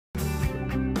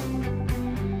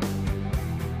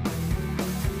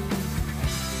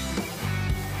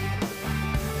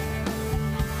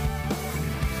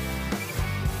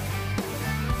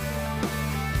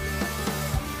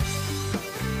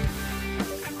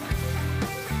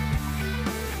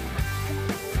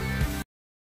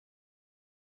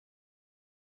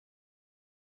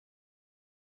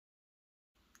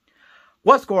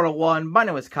What's going on? My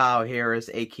name is Kyle Harris,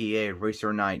 aka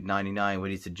Racer Knight 99.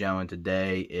 Ladies and gentlemen,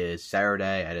 today is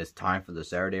Saturday, and it's time for the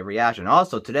Saturday reaction.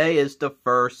 Also, today is the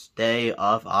first day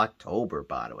of October,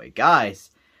 by the way. Guys,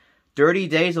 30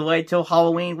 days away till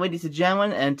Halloween, ladies and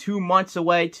gentlemen, and 2 months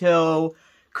away till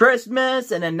Christmas,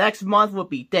 and then next month will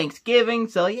be Thanksgiving.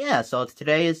 So, yeah, so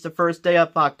today is the first day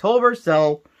of October,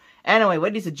 so... Anyway,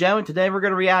 ladies and gentlemen, today we're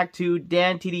going to react to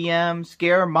DanTDM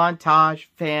Scare Montage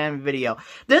fan video.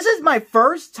 This is my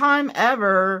first time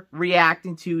ever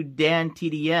reacting to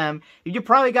DanTDM. You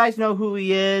probably guys know who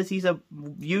he is. He's a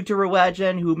YouTuber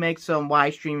legend who makes some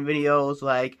live stream videos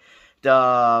like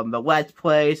the Let's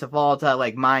Plays of all time,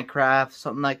 like Minecraft,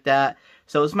 something like that.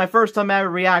 So it's my first time ever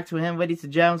reacting to him, ladies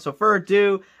and gentlemen. So for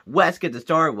ado, let's get the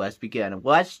start. Let's begin.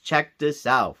 Let's check this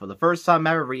out. For the first time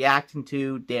ever reacting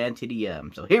to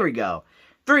DanTDM. So here we go.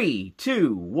 3,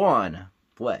 2, 1,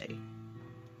 play.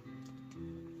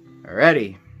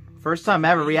 Alrighty. First time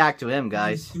ever react to him,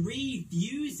 guys. 3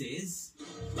 fuses?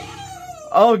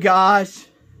 Oh gosh.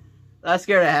 That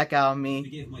scared the heck out of me.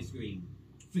 Forgive my scream.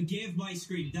 Forgive my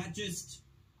scream. That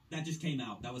just came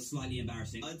out. That was slightly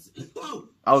embarrassing.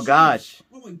 Oh gosh.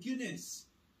 Oh my goodness.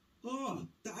 Oh,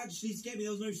 that actually scared me.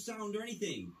 There was no sound or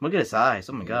anything. Look at his eyes.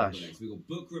 Oh my gosh. We got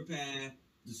book repair,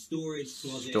 the storage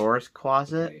closet. Storage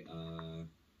closet? Okay,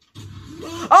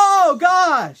 oh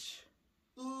gosh!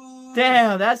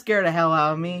 Damn, that scared the hell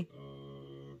out of me.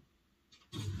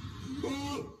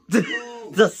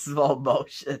 The slow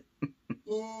motion.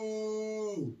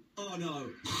 Oh no.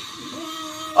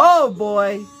 Oh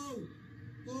boy.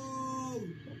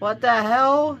 What the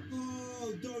hell?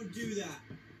 Oh, don't do that.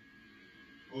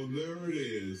 Oh, there it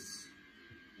is.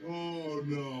 Oh,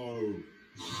 no.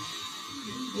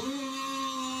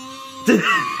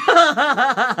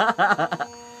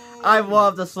 I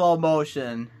love the slow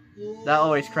motion. That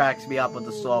always cracks me up with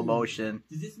the slow motion.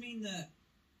 Does this mean that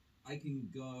I can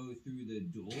go through the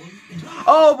door?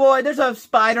 Oh boy, there's a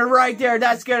spider right there.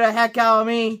 That scared the heck out of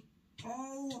me.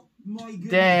 Oh my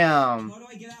goodness. Damn. How do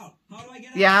I get out? How do I get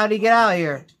out? Yeah, how do you get out of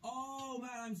here? Oh man,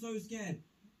 I'm so scared.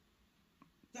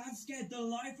 That scared the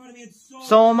life out of me. It's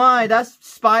so am I. That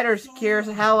spider scares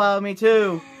the hell out of me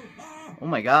too. Oh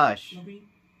my gosh. Floppy,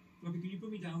 can you put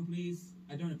me down, please?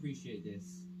 I don't appreciate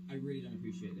this. I really don't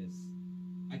appreciate this.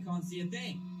 I can't see a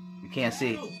thing. You can't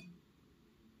see.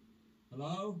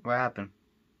 Hello? What happened?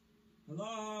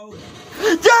 Hello?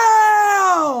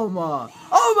 Damn!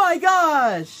 Oh my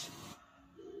gosh!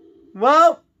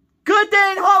 Well, good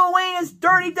thing Halloween is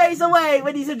 30 days away,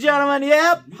 ladies and gentlemen.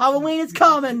 Yep, Halloween is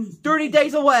coming. 30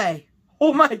 days away.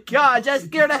 Oh my gosh, that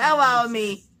scared the hell out of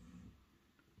me.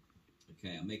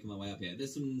 Okay, I'm making my way up here.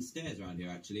 There's some stairs around here,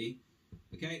 actually.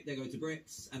 Okay, there go to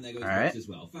bricks, and there go to all bricks right. as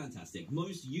well. Fantastic.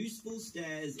 Most useful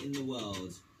stairs in the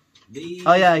world. These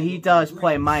oh yeah, he does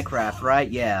play Minecraft,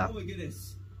 right? Yeah. Oh my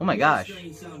goodness. Oh my gosh. What a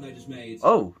strange sound I just made.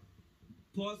 Oh.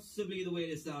 Possibly the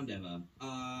weirdest sound ever.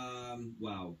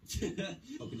 Wow. I'm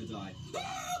gonna die.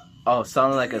 Oh,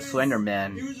 sounded like a Slender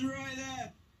Man. He was right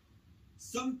there.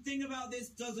 Something about this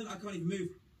doesn't... I can't even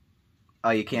move. Oh,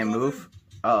 you can't move?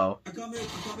 Uh-oh. I can't move. I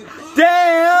can't move.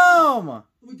 Damn! Oh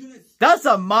my goodness. That's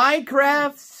a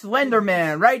Minecraft Slender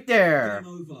Man right there.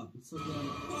 Game over. It's like,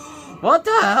 what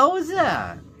the hell was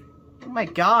that? Oh my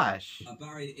gosh.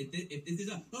 Barry, if this is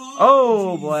a...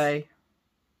 Oh boy.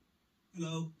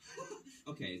 Hello.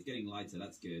 Okay, it's getting lighter.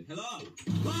 That's good. Hello.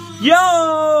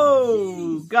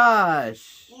 Yo!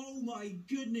 Gosh. Oh my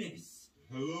goodness.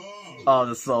 Hello. Oh,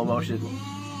 the slow motion.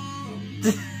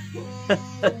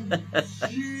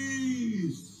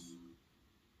 Jeez.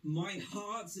 My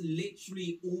heart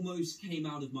literally almost came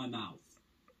out of my mouth.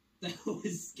 That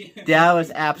was scary. That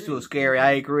was absolutely scary.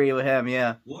 I agree with him,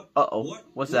 yeah. What? Uh-oh.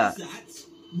 What's that?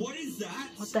 What is that?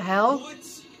 What the hell?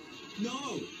 What?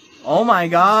 No. Oh my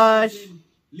gosh.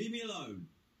 Leave me alone.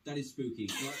 That is spooky.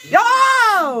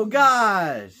 Oh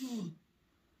gosh.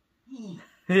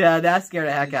 Yeah, that scared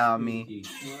the heck out of me.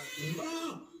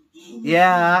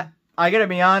 Yeah, I gotta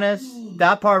be honest.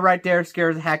 That part right there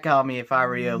scares the heck out of me if I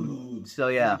were you. So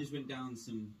yeah. I just went down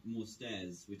some more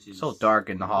stairs, which is so dark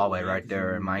in the hallway right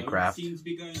there in Seems Minecraft. to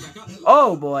be going back up.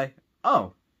 Oh boy.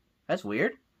 Oh, that's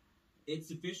weird.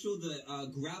 It's official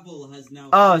that gravel has now...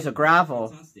 Oh, it's a gravel.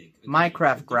 Fantastic. Okay.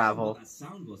 Minecraft gravel. What that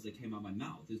sound was that came out of my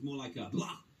mouth. It's more like a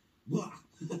blah, blah.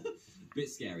 Bit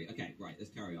scary. Okay, right,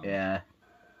 let's carry on. Yeah.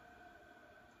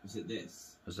 Was it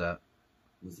this? What's that?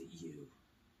 Was it you?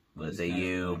 Was it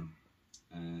you?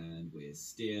 And we're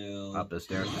still... Up the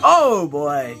stairs. Oh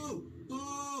boy! Oh,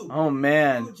 Oh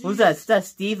man. Who's that? Is that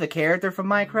Steve, the character from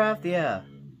Minecraft? Yeah.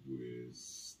 And we're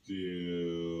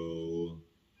still...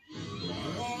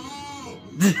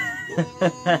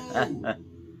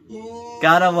 Oh.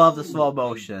 Gotta love the slow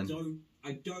motion.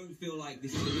 I don't feel like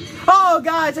this is... Oh,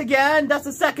 guys, again! That's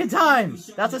the second time!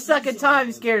 That's the second time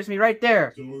he scares me right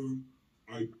there.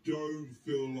 I don't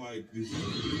feel like this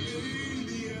is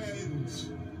the end.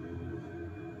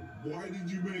 Why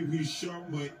did you make me shut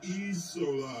my ears so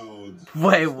loud?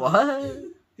 Wait, what?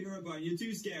 Hero Bone, you're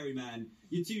too scary, man.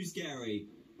 You're too scary.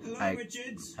 Hello,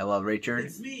 Richard. Hello, Richard.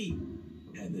 It's me,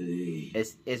 Emily.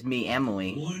 It's me,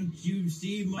 Emily. Won't you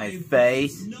see my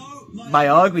face? No, my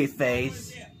ugly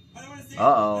face. I don't want to see it.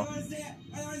 Uh-oh. I don't want to see it.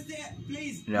 I don't want to see it.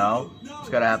 Please. No. What's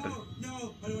gonna happen?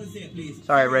 No, I don't want to see it, please.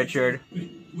 Sorry, Richard.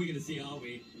 We're gonna see it, aren't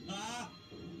we?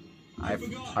 I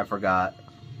forgot.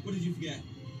 What did you forget?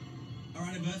 Our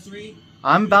anniversary?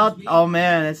 I'm about... Oh,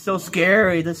 man, it's so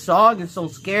scary. The song is so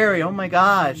scary. Oh, my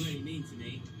gosh. You really mean to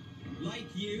me.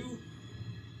 Like you.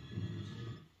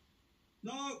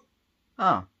 No.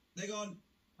 Oh. They're gone.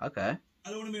 Okay. I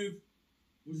don't want to move.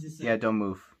 What does this say? Yeah, don't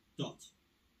move. Dot.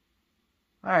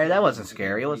 Alright, that wasn't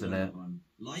scary, wasn't it?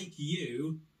 Like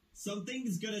you,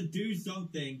 something's gonna do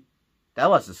something.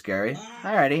 That wasn't scary.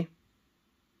 Alrighty.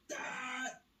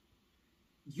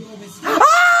 You're missing.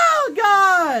 Oh,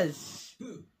 gosh!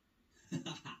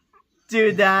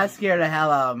 Dude, that scared the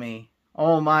hell out of me.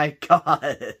 Oh, my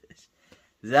gosh.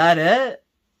 Is that it?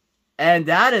 And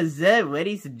that is it,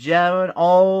 ladies and gentlemen.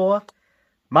 Oh,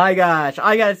 my gosh.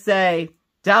 I gotta say...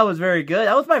 That was very good.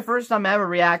 That was my first time ever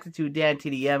reacting to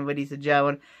DanTDM, ladies and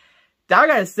gentlemen. I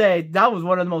gotta say, that was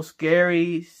one of the most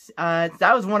scary,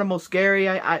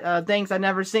 things I've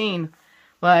never seen.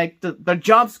 Like, the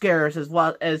jump scares is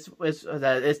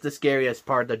the scariest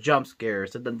part, the jump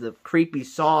scares. And then the creepy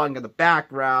song in the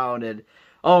background, and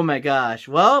oh my gosh.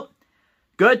 Well,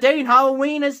 good thing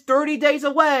Halloween is 30 days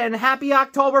away, and happy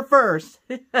October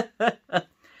 1st.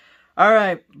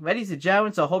 Alright, ladies and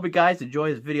gentlemen, so I hope you guys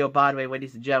enjoy this video. By the way,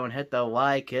 ladies and gentlemen, hit the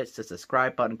like, hit the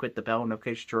subscribe button, click the bell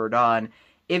notification turned on.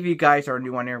 If you guys are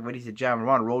new on here, ladies and gentlemen,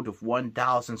 we're on the road to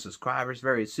 1,000 subscribers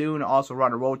very soon. Also, we're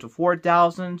on the road to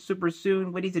 4,000 super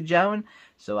soon, ladies and gentlemen.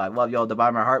 So I love you all to the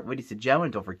bottom of my heart, ladies and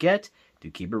gentlemen. Don't forget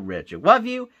to keep it rich. I love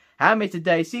you. Have me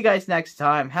today. See you guys next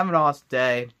time. Have an awesome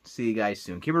day. See you guys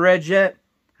soon. Keep it rich. Have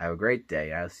a great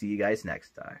day. I'll see you guys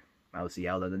next time. I'll see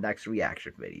y'all in the next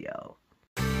reaction video.